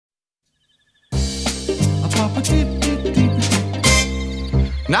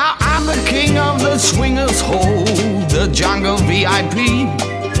Now I'm the king of the swingers hole, the jungle VIP.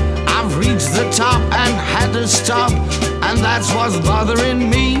 I've reached the top and had to stop, and that's what's bothering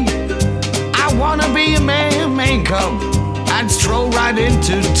me. I wanna be a man, makeup, and stroll right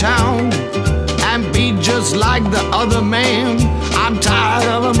into town and be just like the other man. I'm tired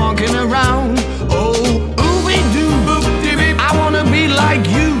of monkeying around. Oh, ooby-doo, boop-de-beep. I wanna be like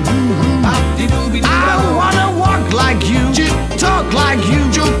you. I wanna walk like you, talk like you.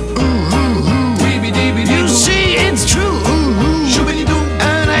 You see, it's true.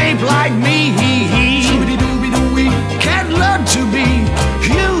 An ape like me can't learn to be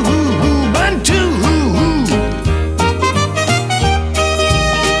human too.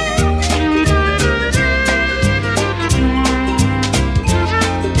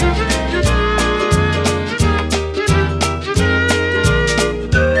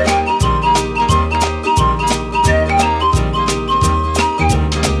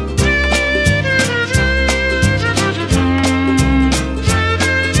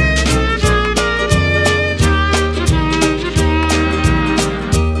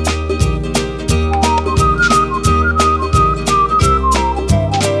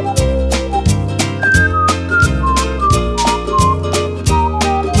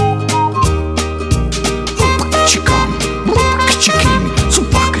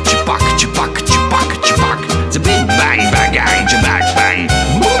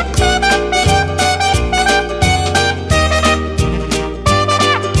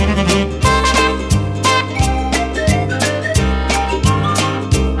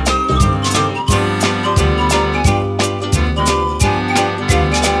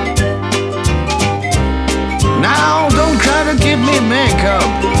 Give me makeup,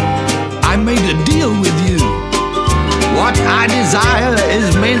 I made a deal with you. What I desire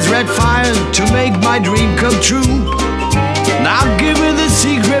is men's red fire to make my dream come true. Now give me the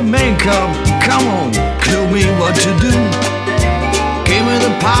secret makeup, come on, clue me what to do. Give me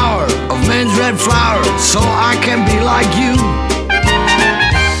the power of men's red flower so I can be like you.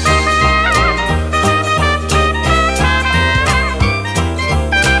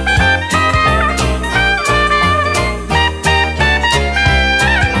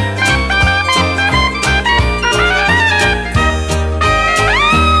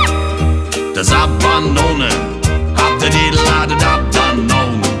 Das Abbanone, hab de diddle la de dab done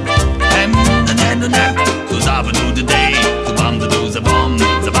known. Hem the net the net, who's up do the day, the bum the do the bomb,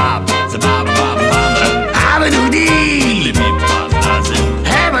 the bab bab bam. Have a do dee, Lippy bab dazzin,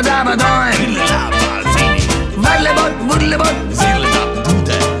 have a dab a doin, Lilla la balzini, Vallebot, woodlebot, Zilla dab do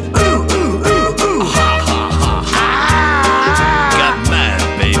that. ooh, ooh, ooh, ooh. Ha ha ha ha. Ah, Got mad,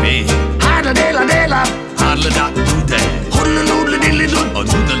 baby. hada dela dela, Hardly that do that. hoodle doodle diddly doot, Or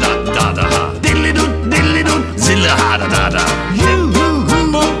do the da da da ha. diddly doot, diddly doot. Zilla ha da da da. You,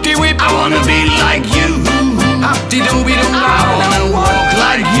 boopty whip, I wanna be like you. Humpty dooby doo. I wanna walk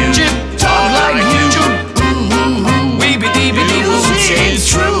like you, talk like you. Weeby deeby dee, say it's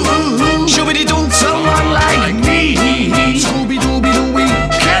true. Shoobity doo, someone like me. Scooby dooby doo, we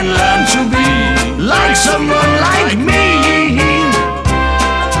can learn to be like someone like me.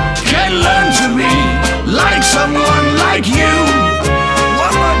 Can learn to be like someone like you.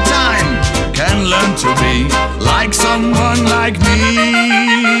 One more time. Can learn to be like someone like me.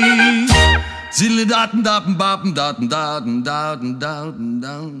 Zille daten daten bapen daten daten daten daten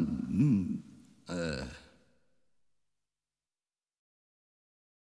daten.